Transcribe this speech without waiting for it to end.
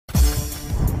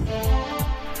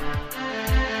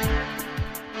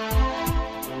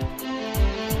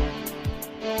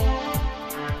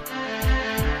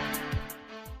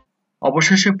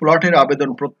অবশেষে প্লটের আবেদন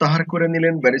প্রত্যাহার করে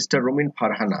নিলেন ব্যারিস্টার রুমিন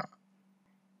ফারহানা।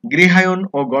 গৃহায়ন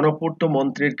ও গণপূর্ত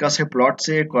মন্ত্রীর কাছে প্লট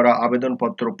চেয়ে করা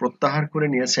আবেদনপত্র প্রত্যাহার করে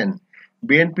নিয়েছেন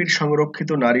বিএনপির সংরক্ষিত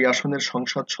নারী আসনের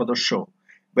সংসদ সদস্য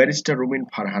ব্যারিস্টার রুমিন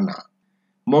ফারহানা।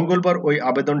 মঙ্গলবার ওই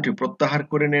আবেদনটি প্রত্যাহার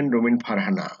করে নেন রুমিন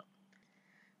ফারহানা।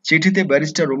 চিঠিতে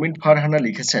ব্যারিস্টার রুমিন ফারহানা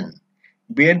লিখেছেন,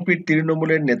 বিএনপির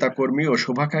তৃণমূলের নেতাকর্মী ও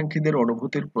শুভাকাঙ্ক্ষীদের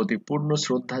অনুভূতির প্রতি পূর্ণ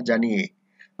শ্রদ্ধা জানিয়ে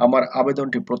আমার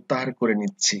আবেদনটি প্রত্যাহার করে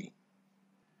নিচ্ছি।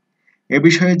 এ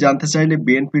বিষয়ে জানতে চাইলে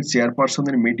বিএনপির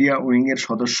চেয়ারপারসনের মিডিয়া উইংয়ের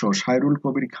সদস্য সাইরুল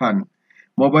কবির খান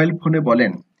মোবাইল ফোনে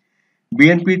বলেন,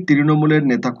 বিএনপির তৃণমূলের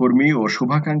নেতাকর্মী ও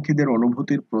শুভাকাঙ্ক্ষীদের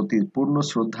অনুভূতির প্রতি পূর্ণ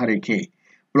শ্রদ্ধা রেখে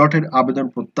প্লটের আবেদন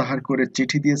প্রত্যাহার করে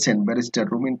চিঠি দিয়েছেন ব্যারিস্টার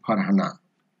রুমিন ফারহানা।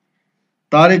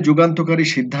 তার এই যুগান্তকারী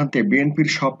সিদ্ধান্তে বিএনপির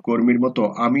সব কর্মীর মতো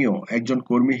আমিও একজন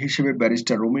কর্মী হিসেবে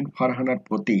ব্যারিস্টার রুমিন ফারহানার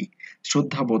প্রতি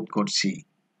শ্রদ্ধা বোধ করছি।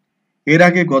 এর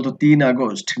আগে গত ৩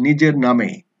 আগস্ট নিজের নামে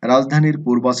রাজধানীর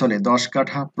পূর্বাচলে ১০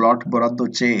 কাঠা প্লট বরাদ্দ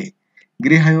চেয়ে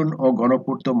গৃহায়ন ও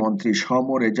গণপূর্ত মন্ত্রী সম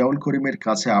রেজাউল করিমের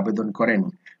কাছে আবেদন করেন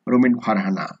রুমিন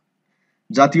ফারহানা।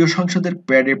 জাতীয় সংসদের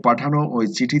প্যাডে পাঠানো ওই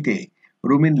চিঠিতে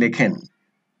রুমিন লেখেন,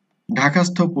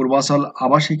 ঢাকাস্থ পূর্বাচল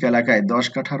আবাসিক এলাকায় ১০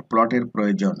 কাঠার প্লটের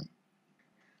প্রয়োজন।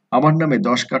 আমার নামে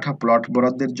 ১০ কাঠা প্লট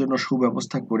বরাদ্দের জন্য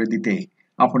সুব্যবস্থা করে দিতে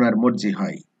আপনার মর্জি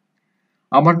হয়।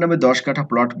 আমার নামে ১০ কাঠা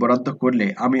প্লট বরাদ্দ করলে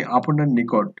আমি আপনার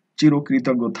নিকট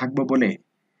চিরকৃতজ্ঞ থাকব বলে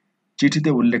চিঠিতে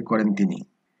উল্লেখ করেন তিনি।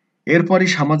 এরপরই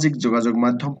সামাজিক যোগাযোগ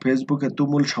মাধ্যম ফেসবুকে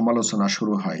তুমুল সমালোচনা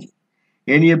শুরু হয়।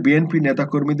 এ নিয়ে বিএনপি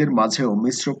নেতাকর্মীদের মাঝেও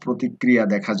মিশ্র প্রতিক্রিয়া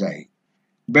দেখা যায়।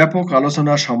 ব্যাপক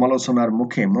আলোচনা সমালোচনার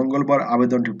মুখে মঙ্গলবার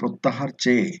আবেদনটি প্রত্যাহার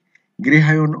চেয়ে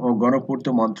গৃহায়ন ও গণপূর্ত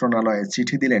মন্ত্রণালয়ে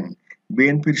চিঠি দিলেন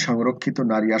বিএনপির সংরক্ষিত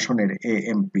নারী আসনের এ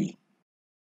এমপি।